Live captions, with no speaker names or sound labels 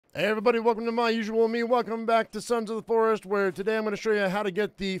Hey everybody, welcome to My Usual Me. Welcome back to Sons of the Forest, where today I'm going to show you how to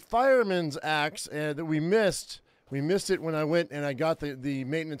get the fireman's axe that we missed. We missed it when I went and I got the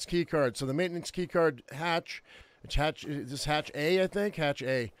maintenance key card. So the maintenance key card hatch, this hatch A, I think, hatch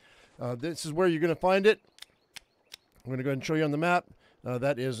A. This is where you're going to find it. I'm going to go ahead and show you on the map.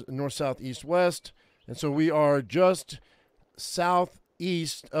 That is north, south, east, west. And so we are just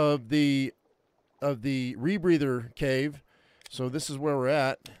southeast of the rebreather cave. So this is where we're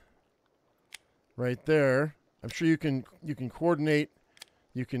at. Right there. I'm sure you can coordinate,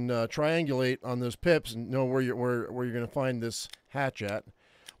 you can triangulate on those pips and know where you're going to find this hatch at.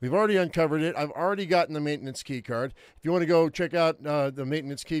 We've already uncovered it. I've already gotten the maintenance key card. If you want to go check out the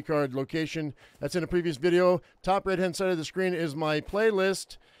maintenance key card location, that's in a previous video. Top right hand side of the screen is my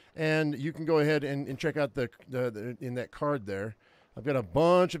playlist, and you can go ahead and check out the in that card there. I've got a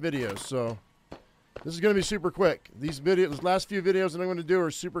bunch of videos, so this is going to be super quick. These last few videos that I'm going to do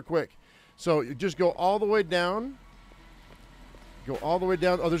are super quick. So you just go all the way down. Go all the way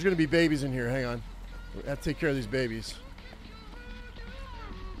down. Oh, there's going to be babies in here. Hang on. I have to take care of these babies.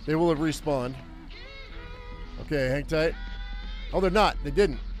 They will have respawned. Okay, hang tight. Oh, they're not. They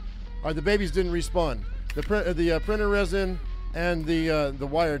didn't. All right, the babies didn't respawn. The printer resin and the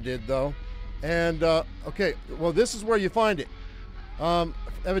wire did, though. And, okay, well, this is where you find it.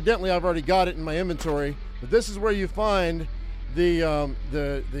 Evidently, I've already got it in my inventory, but this is where you find the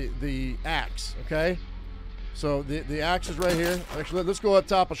axe. Okay, so the axe is right here. Actually, let's go up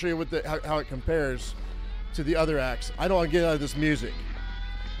top. I'll show you how it compares to the other axe. I don't want to get out of this music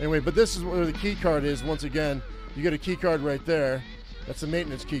anyway, but this is where the key card is. Once again, you get a key card right there. That's the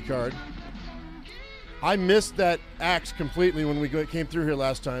maintenance key card. I missed that axe completely when we came through here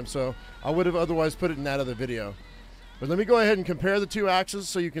last time, so I would have otherwise put it in that other video. But let me go ahead and compare the two axes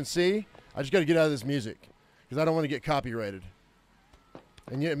so you can see. I just got to get out of this music because I don't want to get copyrighted.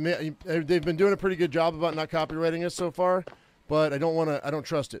 And they've been doing a pretty good job about not copyrighting us so far, but I don't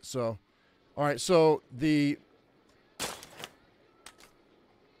trust it. So, all right. So the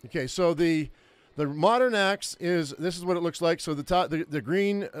modern axe this is what it looks like. So the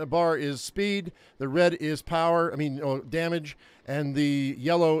green bar is speed, the red is power. Damage, and the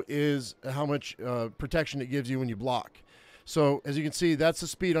yellow is how much protection it gives you when you block. So as you can see, that's the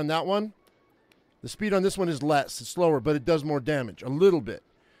speed on that one. The speed on this one is less, it's slower, but it does more damage, a little bit.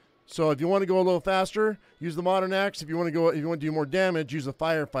 So if you want to go a little faster, use the modern axe. If you want to do more damage, use the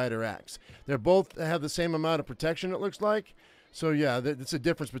firefighter axe. They both have the same amount of protection, it looks like. So yeah, that's a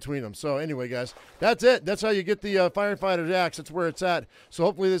difference between them. So anyway, guys, that's it. That's how you get the firefighter's axe. That's where it's at. So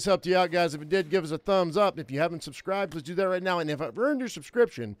hopefully this helped you out, guys. If it did, give us a thumbs up. If you haven't subscribed, please do that right now. And if I've earned your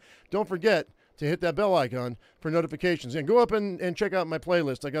subscription, don't forget to hit that bell icon for notifications. And go up and check out my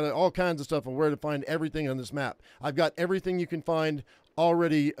playlist. I got all kinds of stuff on where to find everything on this map. I've got everything you can find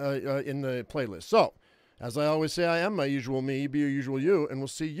already in the playlist. So, as I always say, I am my usual me. Be your usual you. And we'll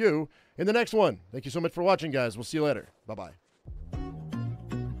see you in the next one. Thank you so much for watching, guys. We'll see you later. Bye-bye.